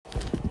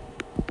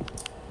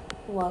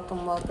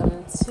Welcome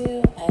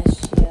to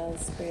SGL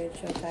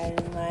Spiritual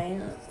Guiding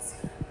Lights.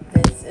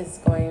 This is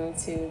going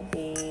to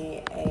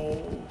be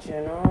a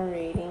general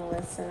reading,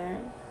 listener.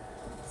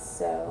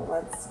 So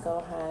let's go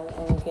ahead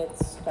and get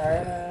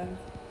started.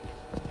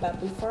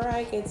 But before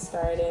I get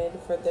started,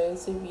 for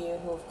those of you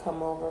who've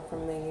come over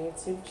from the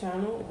YouTube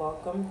channel,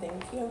 welcome.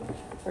 Thank you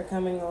for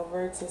coming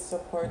over to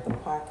support the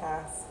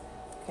podcast.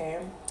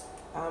 Okay.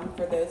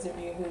 For those of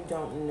you who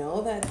didn't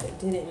know that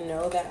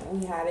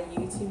we had a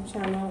YouTube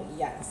channel,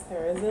 yes,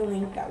 there is a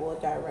link that will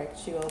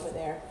direct you over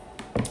there.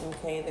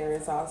 Okay, there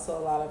is also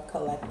a lot of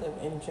collective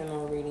and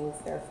general readings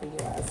there for you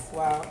as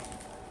well.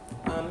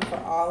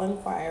 For all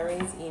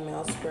inquiries,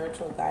 email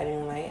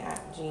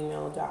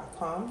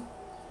spiritualguidinglight@gmail.com.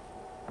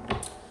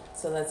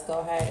 So let's go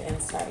ahead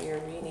and start your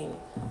reading.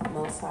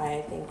 Most High,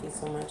 I thank you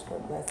so much for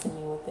blessing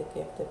me with the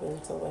gift of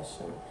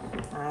intuition.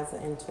 As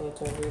an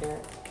intuitive reader,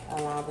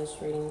 allow this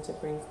reading to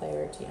bring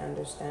clarity,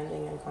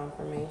 understanding, and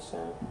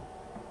confirmation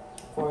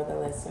for the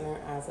listener,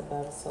 as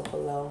above, so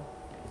below.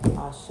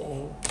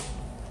 Ashe.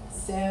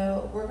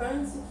 So we're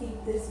going to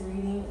keep this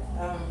reading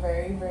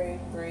very, very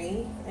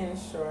brief and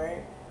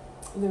short.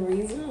 The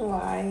reason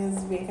why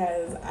is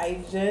because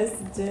I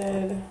just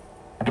did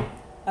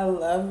a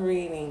love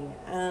reading,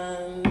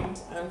 and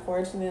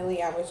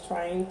unfortunately I was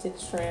trying to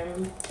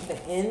trim the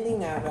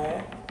ending of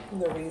it.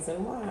 The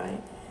reason why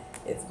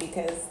is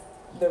because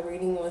the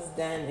reading was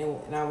done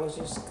and I was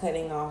just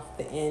cutting off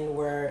the end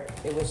where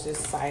it was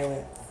just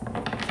silence,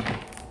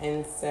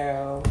 and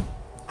so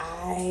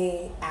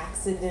I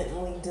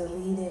accidentally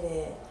deleted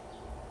it,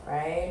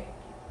 right?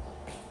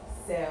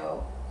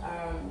 So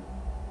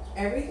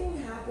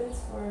everything happens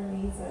for a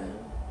reason,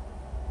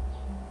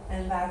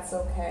 and that's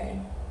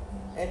okay.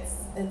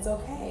 It's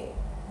okay.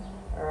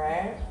 All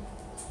right.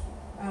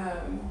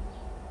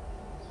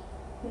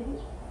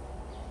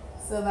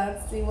 So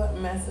let's see what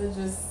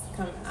messages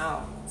come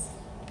out.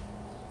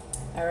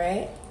 All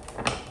right.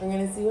 We're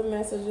gonna see what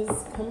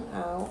messages come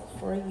out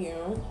for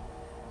you,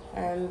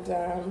 and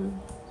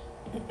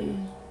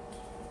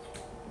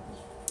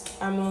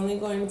I'm only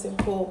going to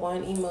pull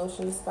one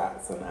emotion,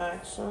 thoughts, and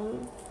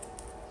action.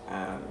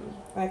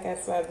 Like I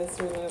said, this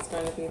reading is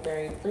going to be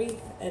very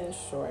brief and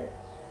short.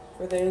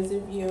 For those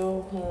of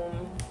you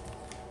whom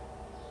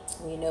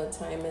you know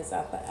time is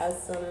of the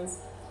essence,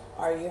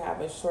 or you have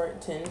a short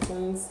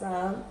attention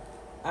span,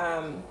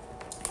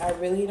 I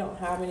really don't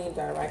have any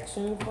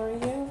direction for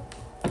you.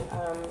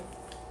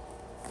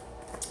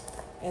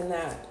 And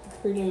that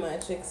pretty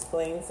much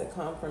explains the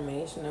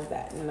confirmation of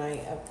that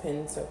Knight of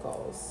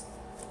Pentacles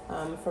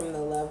from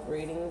the love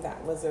reading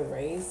that was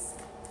erased,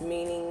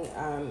 meaning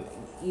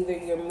either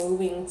you're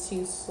moving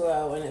too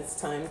slow and it's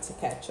time to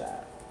catch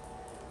up.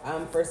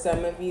 For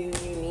some of you,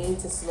 you need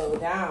to slow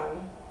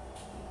down,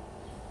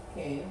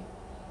 okay,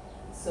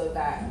 so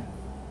that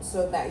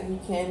you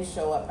can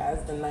show up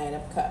as the Knight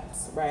of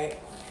Cups, right?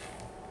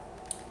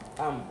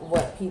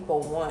 What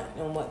people want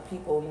and what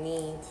people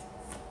need,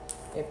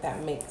 if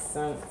that makes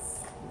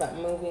sense. But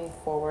moving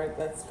forward,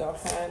 let's go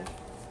ahead.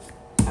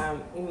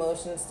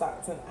 Emotions,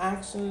 thoughts, and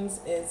actions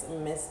is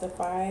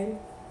mystified.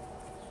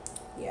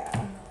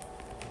 Yeah.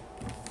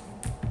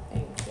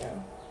 Thank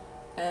you.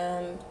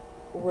 And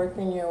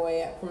working your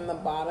way up from the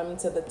bottom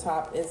to the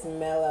top is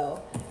mellow.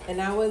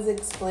 And I was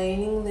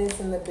explaining this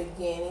in the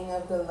beginning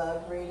of the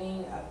love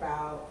reading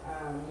about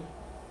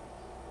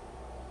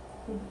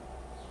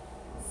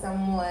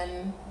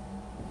someone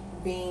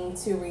being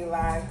too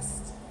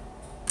relaxed,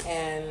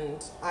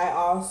 and I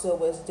also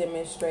was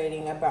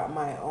demonstrating about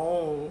my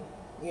own,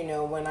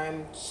 when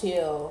I'm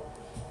chill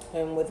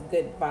and with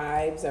good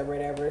vibes or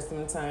whatever,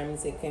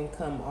 sometimes it can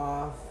come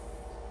off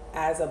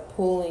as a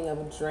pulling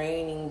of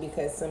draining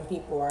because some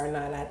people are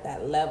not at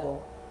that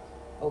level,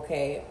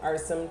 okay? Or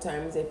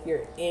sometimes if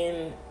you're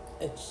in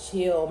a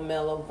chill,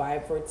 mellow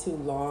vibe for too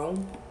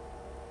long,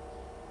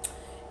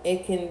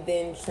 it can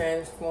then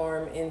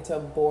transform into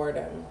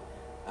boredom,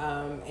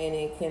 and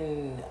it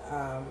can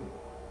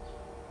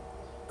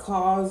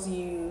cause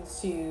you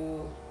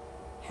to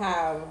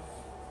have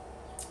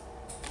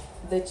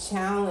the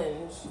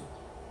challenge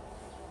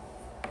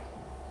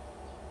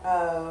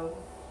of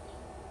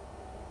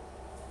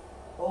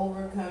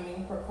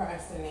overcoming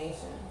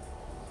procrastination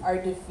or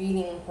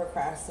defeating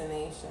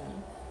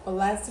procrastination. But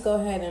let's go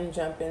ahead and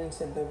jump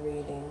into the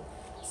reading.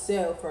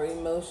 So for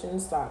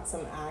emotions, thoughts,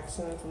 and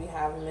actions, we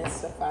have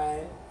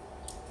mystified.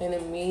 And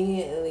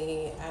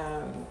immediately,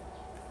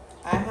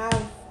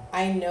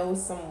 I know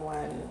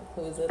someone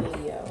who's a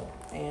Leo,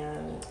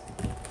 and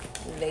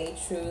they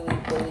truly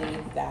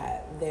believe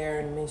that they're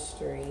a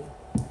mystery.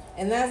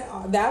 And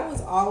that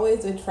was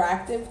always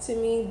attractive to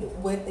me,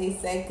 what they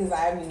say, because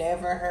I've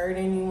never heard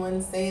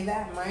anyone say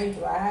that. Mind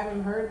you, I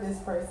haven't heard this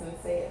person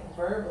say it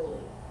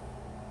verbally.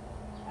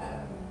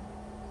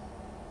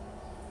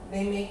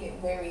 They make it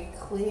very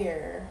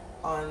clear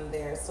on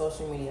their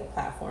social media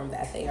platform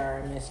that they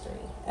are a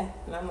mystery. And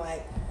I'm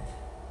like,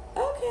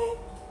 okay,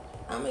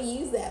 I'm going to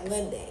use that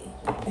one day.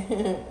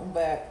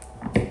 But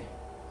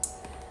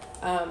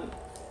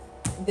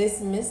this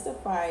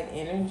mystified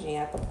energy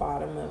at the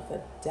bottom of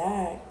the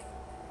deck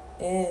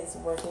is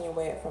working your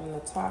way up from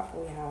the top.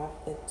 We have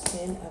the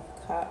Ten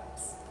of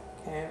Cups,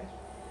 okay?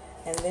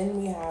 And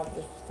then we have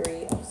the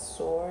Three of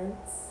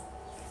Swords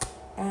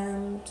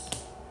and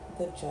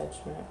the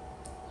Judgment.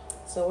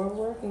 So we're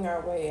working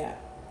our way up,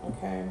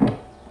 okay?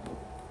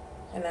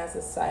 And as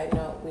a side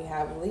note, we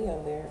have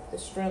Leo there, the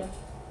Strength,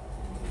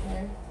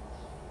 okay?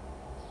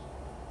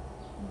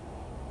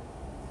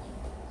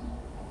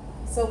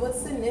 So what's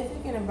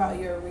significant about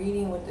your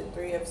reading with the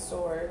Three of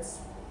Swords?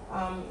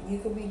 You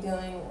could be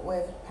dealing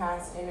with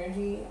past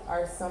energy,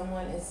 or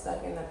someone is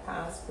stuck in the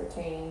past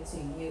pertaining to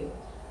you.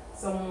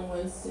 Someone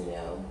wants to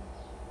know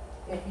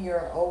if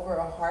you're over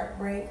a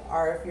heartbreak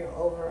or if you're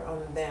over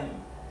on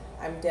them.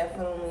 I'm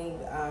definitely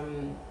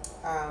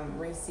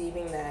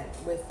receiving that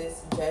with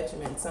this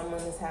Judgment.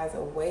 Someone has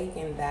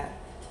awakened that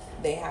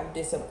they have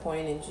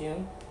disappointed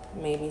you.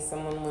 Maybe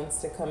someone wants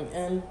to come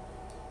in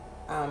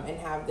and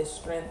have the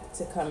strength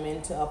to come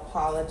in to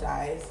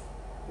apologize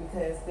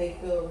because they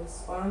feel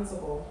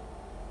responsible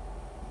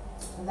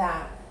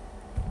that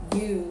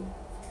you,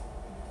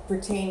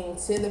 pertaining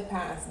to the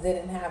past,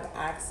 didn't have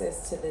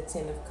access to the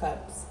Ten of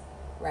Cups,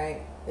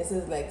 right? This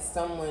is like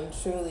someone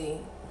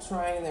truly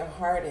trying their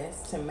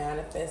hardest to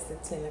manifest the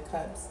Ten of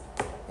Cups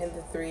in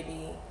the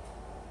 3D,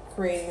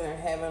 creating their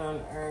heaven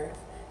on earth,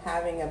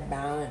 having a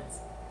balance.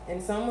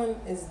 And someone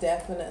is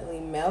definitely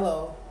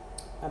mellow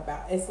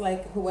about, it's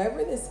like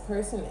whoever this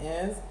person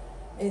is,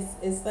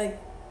 it's like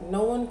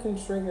no one can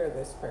trigger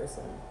this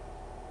person.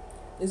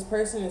 This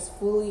person is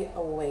fully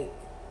awake.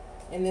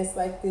 And it's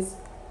like this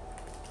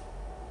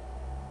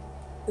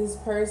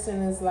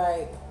person is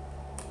like,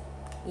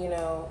 you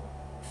know,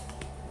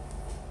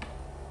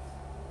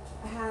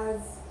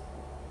 has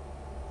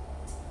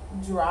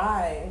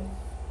drive.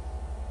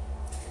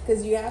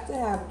 Because you have to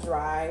have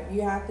drive.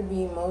 You have to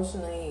be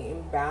emotionally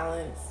in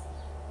balance.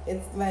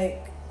 It's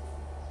like,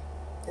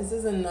 this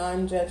is a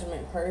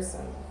non-judgment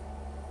person.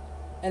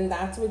 And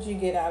that's what you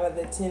get out of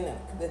the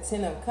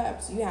Ten of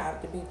Cups. You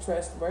have to be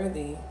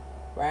trustworthy,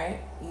 right?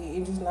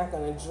 You're just not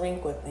going to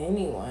drink with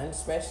anyone,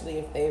 especially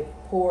if they've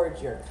poured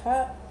your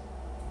cup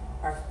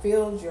or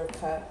filled your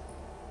cup.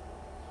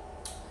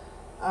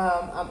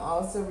 I'm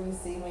also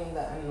receiving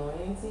the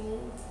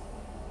anointing.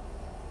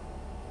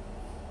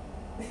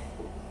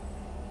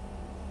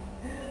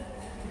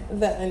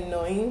 The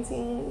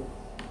anointing.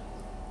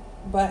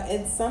 But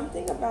it's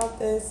something about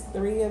this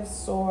Three of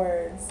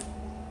Swords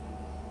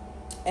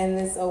and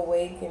this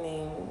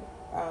awakening.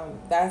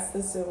 That's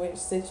the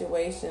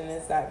situation,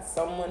 is that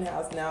someone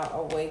has now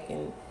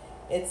awakened.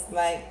 It's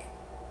like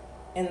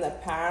in the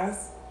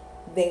past,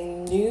 they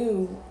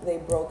knew they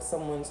broke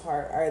someone's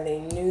heart, or they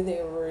knew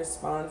they were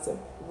responsible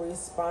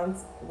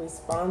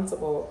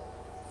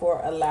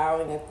for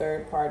allowing a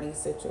third-party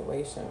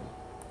situation,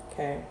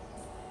 okay?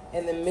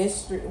 And the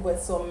mystery,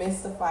 what's so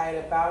mystified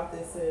about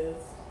this is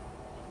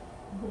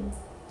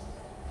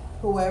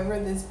whoever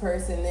this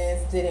person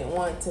is didn't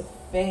want to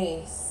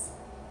face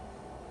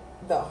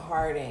the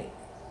heartache,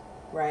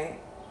 right?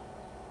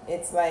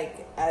 It's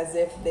like as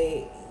if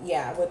they,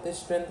 with the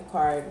Strength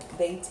card,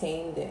 they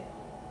tamed it.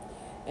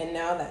 And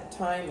now that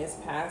time is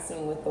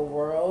passing with the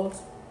world,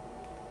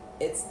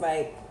 it's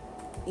like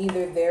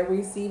either they're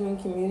receiving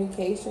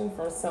communication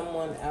from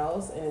someone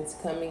else and it's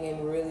coming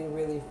in really,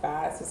 really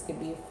fast. This could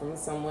be from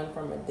someone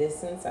from a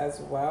distance as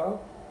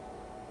well.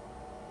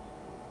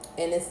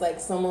 And it's like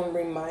someone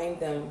remind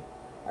them,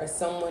 or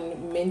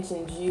someone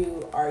mentioned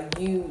you, or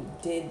you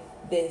did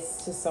this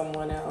to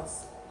someone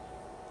else.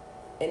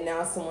 And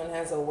now someone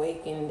has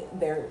awakened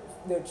their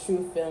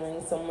true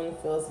feelings. Someone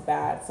feels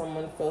bad.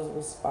 Someone feels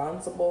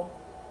responsible.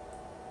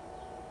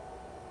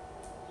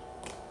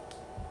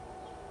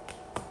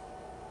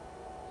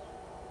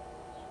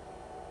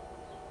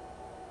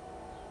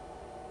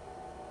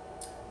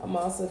 I'm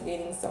also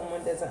getting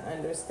someone doesn't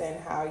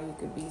understand how you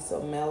could be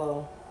so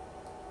mellow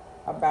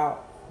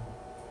about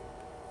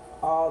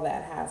all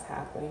that has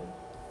happened.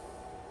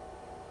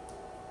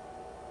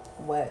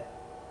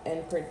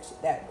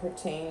 That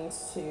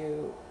pertains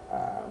to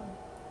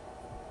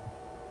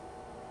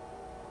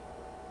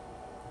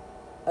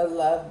a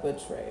love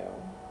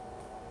betrayal.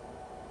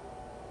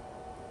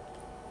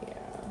 Yeah.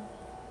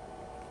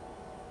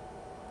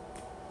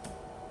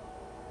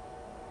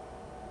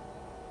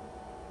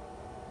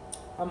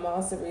 I'm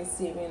also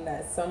receiving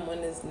that someone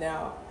is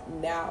now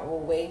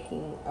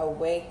awakened,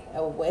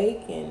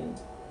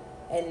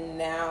 and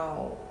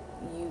now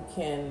you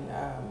can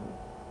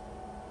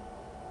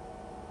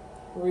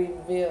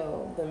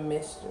reveal the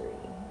mystery.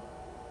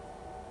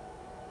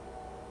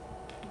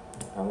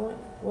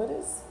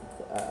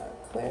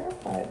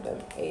 Clarify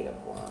the Eight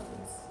of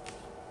Wands.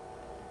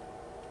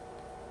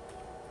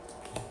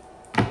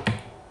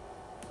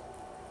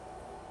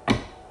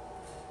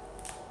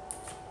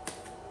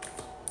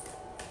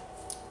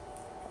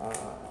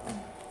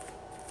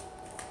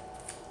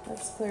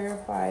 Let's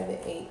clarify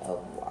the Eight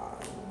of Wands.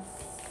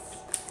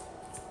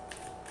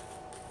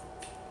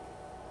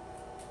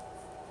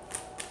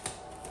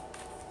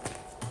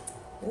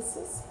 This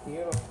is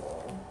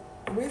beautiful.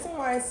 The reason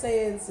why I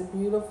say it's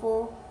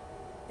beautiful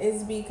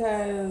is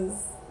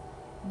because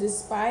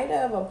despite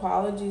of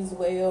apologies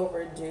way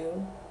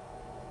overdue,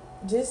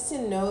 just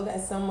to know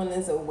that someone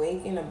is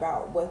awakened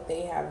about what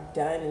they have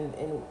done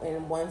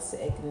and wants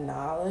to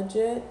acknowledge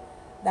it,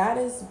 that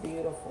is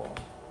beautiful.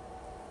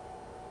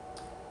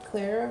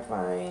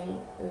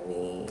 Clarifying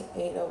the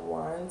Eight of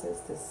Wands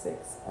is the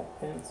Six of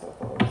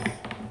Pentacles.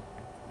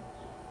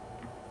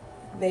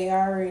 They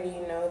already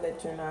know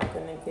that you're not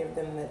going to give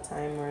them the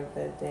time or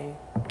the day.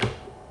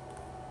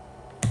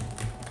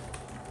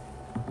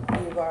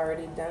 You've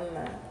already done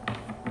that.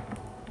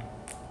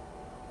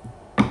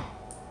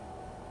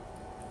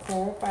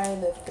 Clarify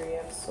the Three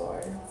of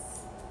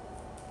Swords.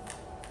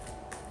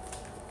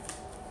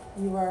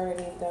 You've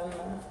already done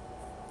that.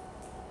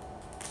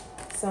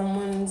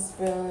 Someone's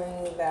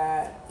feeling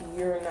that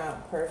you're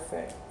not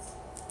perfect.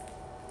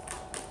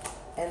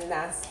 And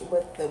that's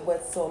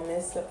what's so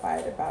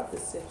mystified about the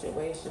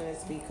situation,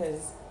 is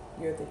because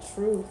you're the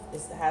truth.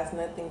 It has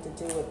nothing to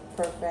do with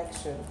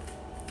perfection.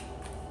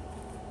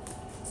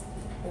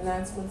 And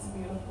that's what's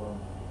beautiful.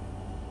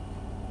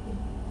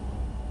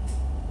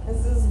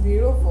 This is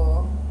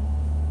beautiful.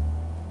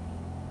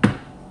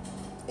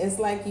 It's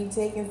like you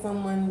taking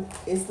someone,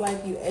 it's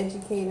like you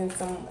educating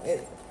someone.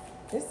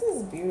 This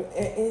is beautiful.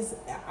 It is.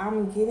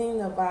 I'm getting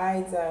the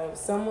vibes of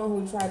someone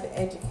who tried to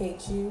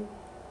educate you,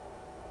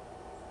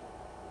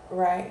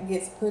 right,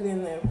 gets put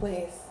in their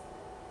place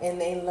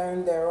and they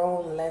learn their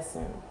own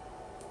lesson.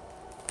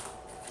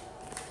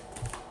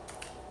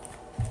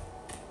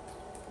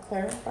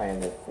 Clarify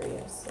the Three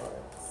of Swords.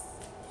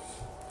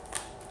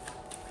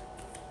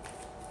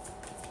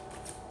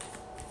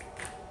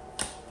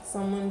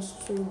 Someone's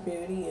true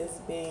beauty is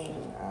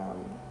being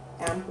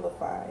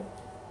amplified.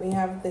 We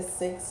have the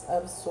Six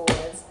of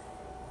Swords.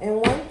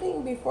 And one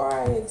thing before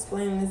I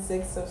explain the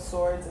Six of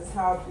Swords is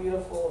how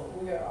beautiful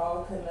we are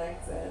all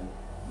connected.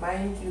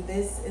 Mind you,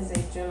 this is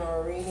a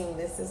general reading.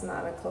 This is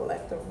not a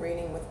collective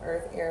reading with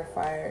earth, air,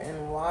 fire,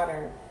 and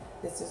water.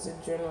 This is a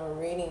general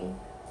reading,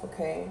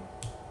 okay?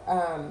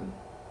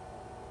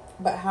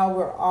 But how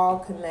we're all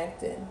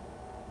connected.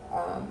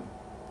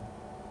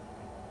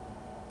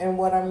 And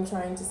what I'm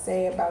trying to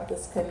say about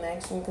this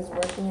connection, because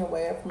working your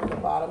way up from the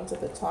bottom to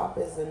the top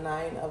is the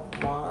Nine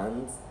of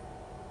Wands,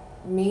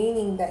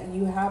 meaning that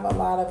you have a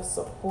lot of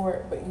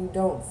support, but you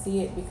don't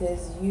see it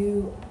because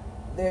you're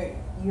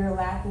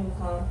lacking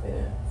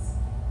confidence.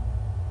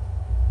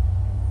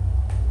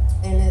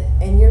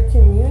 And you're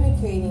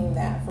communicating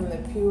that from the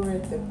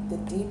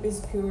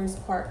deepest,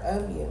 purest part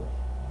of you,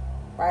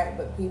 right?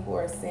 But people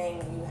are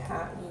saying you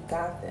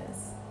got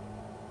this.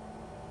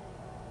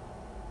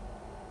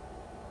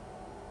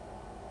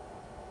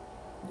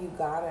 You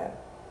got it.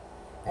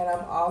 And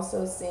I'm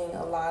also seeing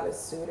a lot of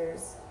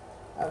suitors,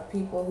 of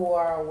people who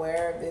are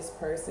aware of this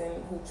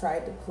person who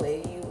tried to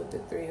play you with the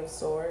Three of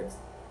Swords.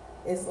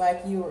 It's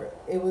like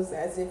it was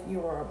as if you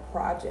were a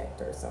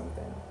project or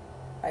something.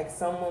 Like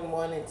someone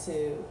wanted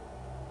to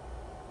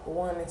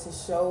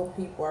show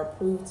people or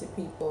prove to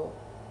people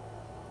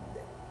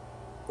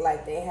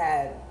like they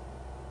had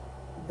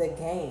the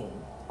game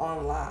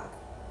on lock,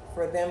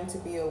 for them to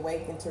be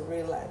awakened to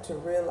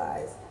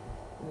realize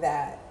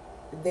that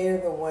they're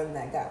the one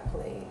that got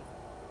played.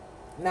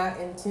 Not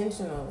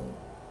intentionally,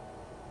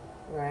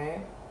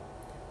 right?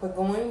 But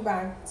going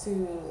back to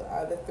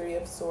the Three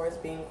of Swords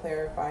being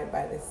clarified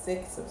by the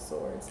Six of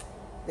Swords,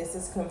 this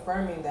is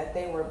confirming that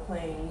they were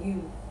playing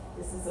you.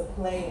 This is a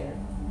player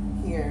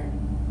here.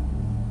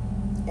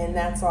 And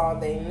that's all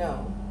they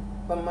know.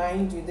 But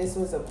mind you, this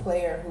was a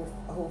player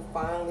who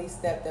finally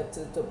stepped up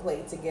to the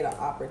plate to get an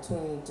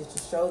opportunity to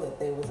show that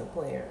they was a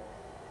player.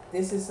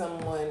 This is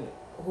someone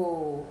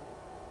who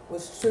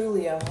was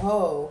truly a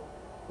hoe,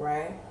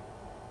 right?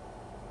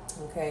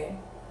 Okay?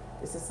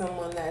 This is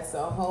someone that's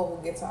a hoe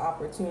who gets an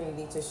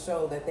opportunity to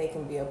show that they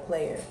can be a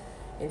player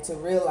and to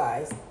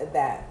realize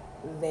that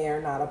they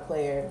are not a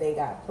player. They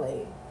got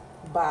played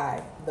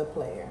by the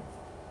player.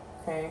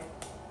 Okay?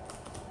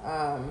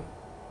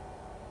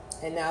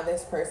 And now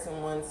this person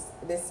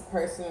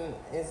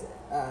is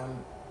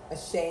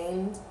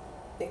ashamed.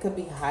 They could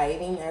be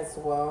hiding as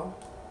well,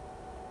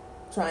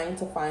 trying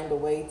to find a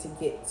way to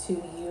get to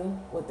you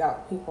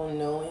without people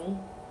knowing.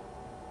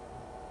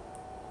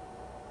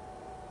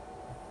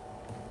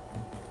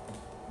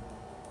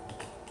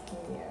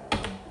 Yeah.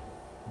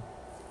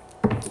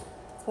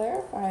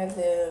 Clarify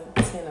the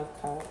Ten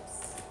of Cups.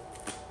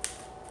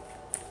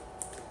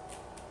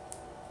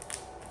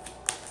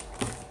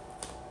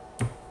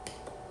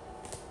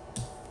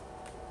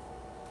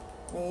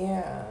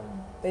 Yeah.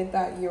 They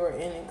thought you were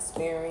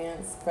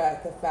inexperienced,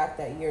 but the fact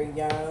that you're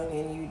young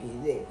and you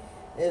did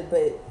it,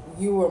 but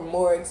you were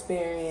more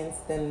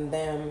experienced than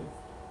them.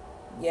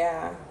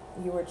 Yeah,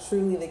 you were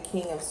truly the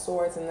King of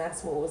Swords, and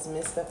that's what was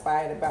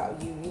mystified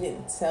about you. You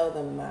didn't tell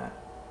them that.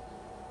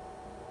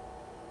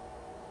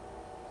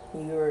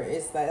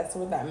 That's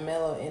what that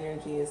mellow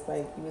energy is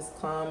like. You was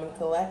calm and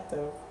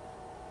collective.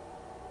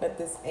 But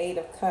this Eight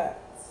of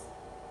Cups,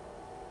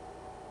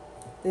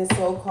 this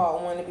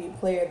so-called wannabe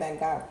player that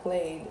got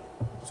played,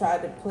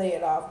 tried to play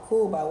it off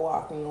cool by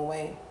walking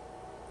away,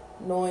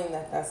 knowing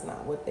that that's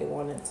not what they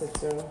wanted to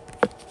do.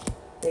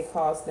 They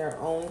caused their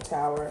own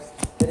tower.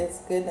 But it's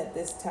good that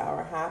this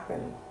tower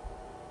happened.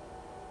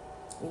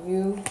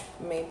 You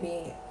may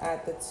be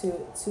at the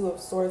two of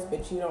swords,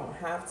 but you don't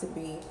have to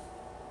be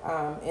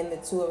in the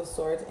Two of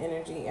Swords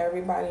energy.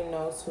 Everybody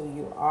knows who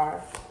you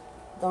are.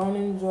 Go and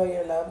enjoy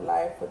your love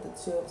life with the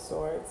Two of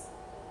Swords.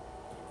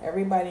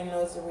 Everybody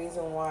knows the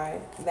reason why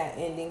that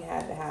ending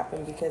had to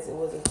happen, because it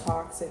was a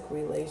toxic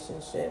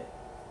relationship.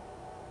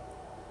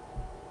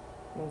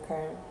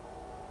 Okay?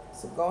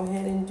 So go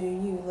ahead and do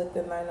you. Look,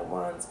 the Nine of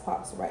Wands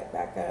pops right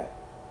back up.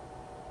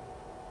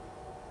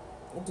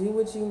 Do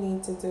what you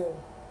need to do.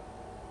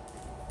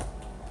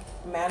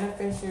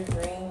 Manifest your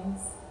dreams.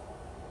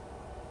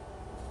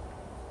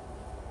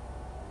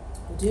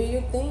 Do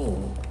your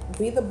thing.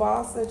 Be the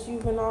boss that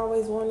you've been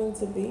always wanting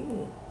to be.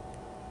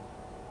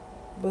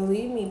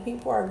 Believe me,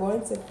 people are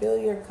going to fill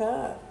your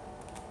cup.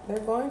 You're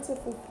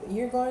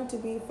going to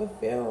be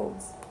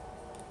fulfilled.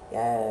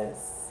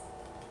 Yes.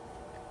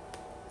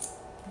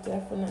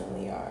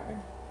 Definitely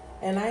are.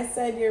 And I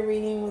said your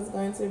reading was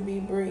going to be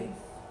brief.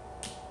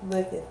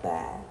 Look at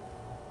that.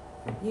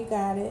 You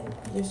got it.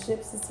 Your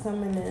ships is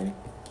coming in.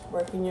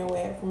 Working your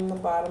way up from the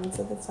bottom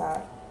to the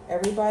top.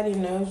 Everybody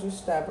knows you're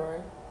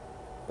stubborn,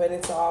 but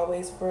it's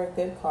always for a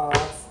good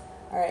cause.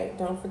 All right,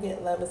 don't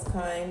forget, love is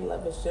kind,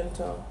 love is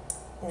gentle,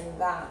 and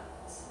that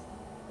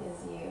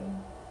is you.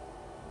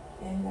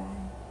 And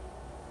I.